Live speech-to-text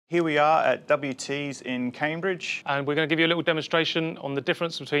Here we are at WT's in Cambridge. And we're going to give you a little demonstration on the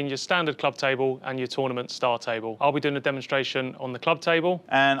difference between your standard club table and your tournament star table. I'll be doing a demonstration on the club table.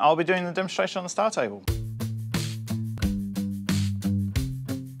 And I'll be doing the demonstration on the star table.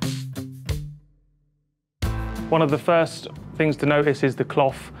 One of the first things to notice is the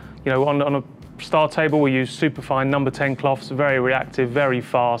cloth. You know, on a star table we use superfine number 10 cloths, very reactive, very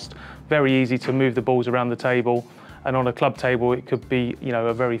fast, very easy to move the balls around the table. And on a club table, it could be, you know,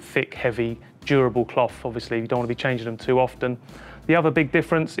 a very thick, heavy, durable cloth. Obviously, you don't want to be changing them too often. The other big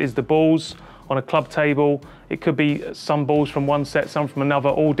difference is the balls. On a club table, it could be some balls from one set, some from another,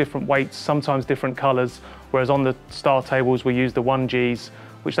 all different weights, sometimes different colours. Whereas on the star tables, we use the 1Gs,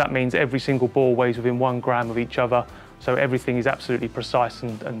 which that means every single ball weighs within 1 gram of each other. So everything is absolutely precise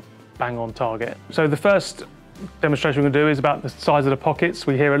and bang on target. So the first demonstration we're going to do is about the size of the pockets.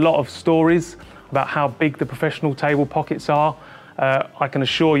 We hear a lot of stories about how big the professional table pockets are. I can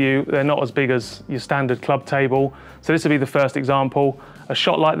assure you they're not as big as your standard club table. So this will be the first example. A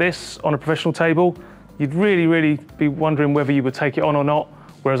shot like this on a professional table, you'd really be wondering whether you would take it on or not,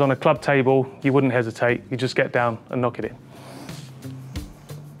 whereas on a club table, you wouldn't hesitate. You just get down and knock it in.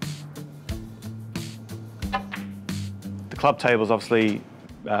 The club table's obviously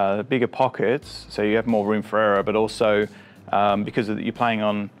bigger pockets, so you have more room for error, but also because you're playing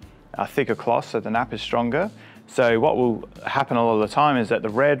on a thicker cloth, so the nap is stronger. So what will happen a lot of the time is that the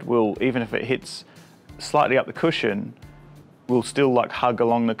red will, even if it hits slightly up the cushion, will still like hug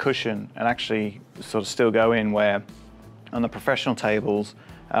along the cushion and actually sort of still go in, where on the professional tables,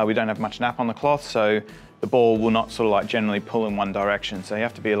 we don't have much nap on the cloth, so the ball will not sort of like generally pull in one direction. So you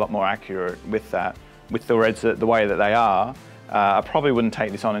have to be a lot more accurate with that. With the reds the way that they are, I probably wouldn't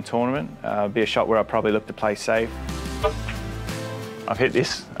take this on in tournament. It'd be a shot where I'd probably look to play safe. I've hit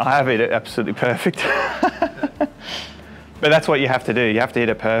this. I have hit it absolutely perfect. But that's what you have to do. You have to hit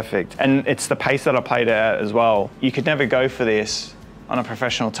it perfect. And it's the pace that I played it at as well. You could never go for this on a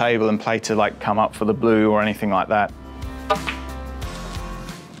professional table and play to like come up for the blue or anything like that.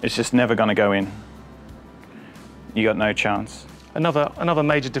 It's just never going to go in. You got no chance. Another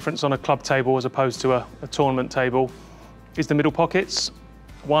major difference on a club table as opposed to a tournament table is the middle pockets.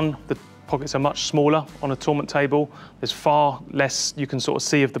 One, the pockets are much smaller on a tournament table. There's far less you can sort of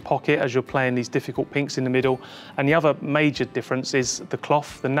see of the pocket as you're playing these difficult pinks in the middle. And the other major difference is the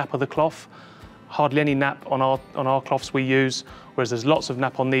cloth, the nap of the cloth. Hardly any nap on our cloths we use, whereas there's lots of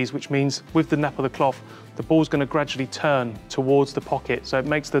nap on these, which means with the nap of the cloth, the ball's going to gradually turn towards the pocket. So it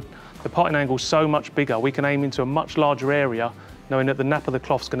makes the potting angle so much bigger. We can aim into a much larger area, knowing that the nap of the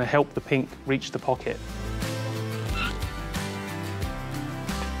cloth's going to help the pink reach the pocket.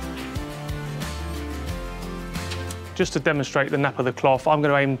 Just to demonstrate the nap of the cloth, I'm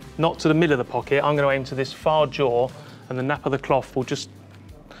going to aim not to the middle of the pocket, I'm going to aim to this far jaw, and the nap of the cloth will just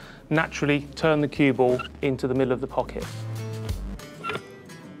naturally turn the cue ball into the middle of the pocket.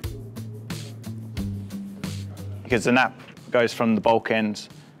 Because the nap goes from the bulk end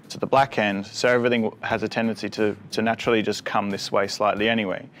to the black end, so everything has a tendency to naturally just come this way slightly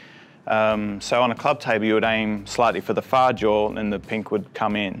anyway. So on a club table, you would aim slightly for the far jaw and the pink would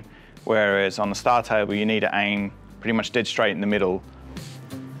come in, whereas on the star table, you need to aim pretty much dead straight in the middle.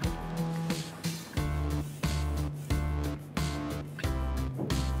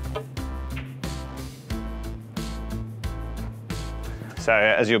 So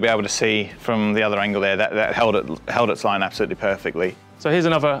as you'll be able to see from the other angle there, that held its line absolutely perfectly. So here's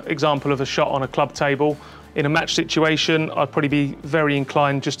another example of a shot on a club table. In a match situation, I'd probably be very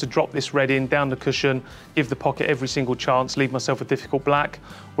inclined just to drop this red in down the cushion, give the pocket every single chance, leave myself a difficult black.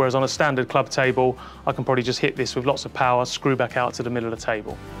 Whereas on a standard club table, I can probably just hit this with lots of power, screw back out to the middle of the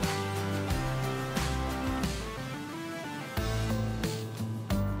table.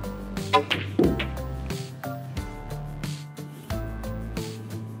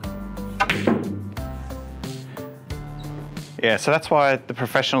 Yeah, so that's why the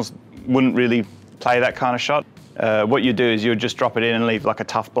professionals wouldn't really play that kind of shot. What you do is you would just drop it in and leave like a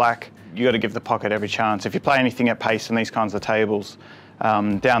tough black. You got to give the pocket every chance. If you play anything at pace on these kinds of tables,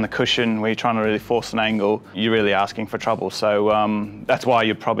 down the cushion where you're trying to really force an angle, you're really asking for trouble. So that's why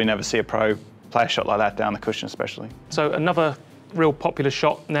you'd probably never see a pro play a shot like that down the cushion especially. So another real popular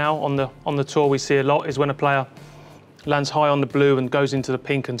shot now on the tour we see a lot is when a player lands high on the blue and goes into the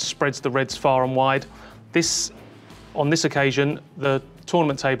pink and spreads the reds far and wide. On this occasion, the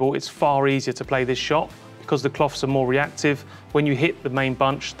tournament table, it's far easier to play this shot because the cloths are more reactive. When you hit the main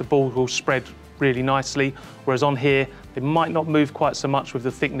bunch, the ball will spread really nicely, whereas on here, it might not move quite so much with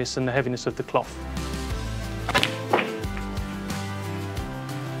the thickness and the heaviness of the cloth.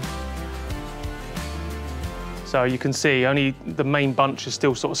 So you can see only the main bunch has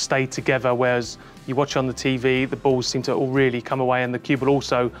still sort of stayed together, whereas you watch on the TV, the balls seem to all really come away, and the cue ball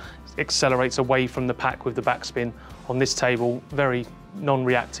also accelerates away from the pack with the backspin. On this table, very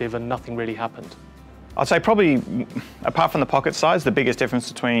non-reactive and nothing really happened. I'd say probably, apart from the pocket size, the biggest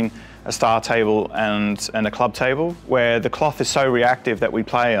difference between a star table and a club table, where the cloth is so reactive that we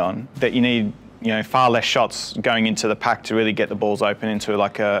play on, that you need far less shots going into the pack to really get the balls open into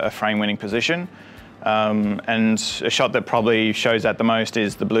like a frame-winning position. And a shot that probably shows that the most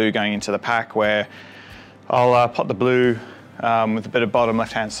is the blue going into the pack, where I'll pot the blue with a bit of bottom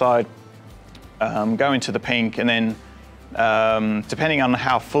left-hand side, go into the pink, and then depending on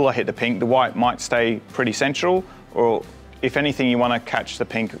how full I hit the pink, the white might stay pretty central, or if anything, you want to catch the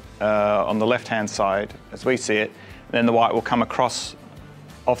pink on the left-hand side, as we see it, then the white will come across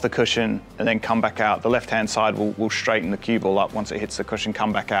off the cushion and then come back out. The left-hand side will straighten the cue ball up once it hits the cushion,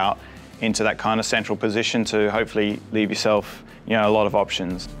 come back out into that kind of central position to hopefully leave yourself a lot of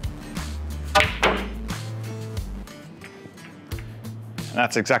options. And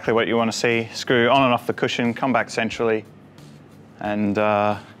that's exactly what you want to see. Screw on and off the cushion, come back centrally, and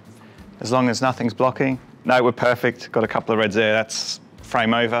as long as nothing's blocking. No, we're perfect. Got a couple of reds there. That's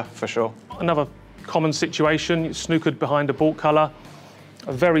frame over for sure. Another common situation, snookered behind a baulk colour.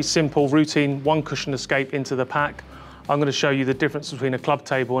 A very simple routine, one cushion escape into the pack. I'm going to show you the difference between a club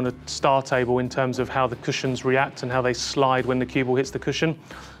table and a star table in terms of how the cushions react and how they slide when the cue ball hits the cushion.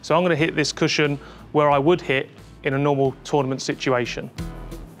 So I'm going to hit this cushion where I would hit in a normal tournament situation.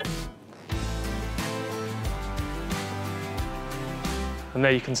 And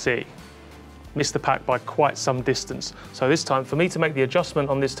there you can see, missed the pack by quite some distance. So this time, for me to make the adjustment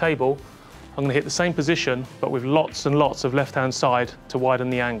on this table, I'm going to hit the same position, but with lots and lots of left-hand side to widen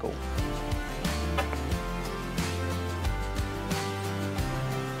the angle.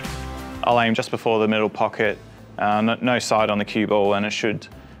 I'll aim just before the middle pocket, no side on the cue ball, and it should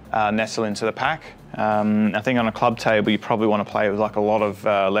nestle into the pack. I think on a club table, you probably want to play with like a lot of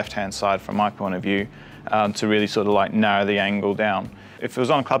left-hand side from my point of view to really sort of like narrow the angle down. If it was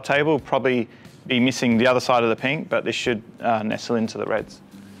on a club table, probably be missing the other side of the pink, but this should nestle into the reds.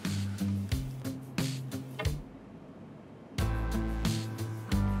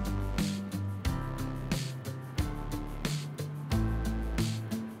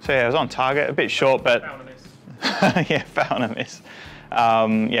 So yeah, it was on target, a bit short, but yeah, foul and a miss.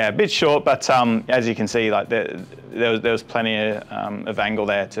 Yeah, a bit short, but as you can see, like there was plenty of angle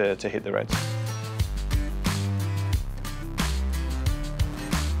there to hit the reds.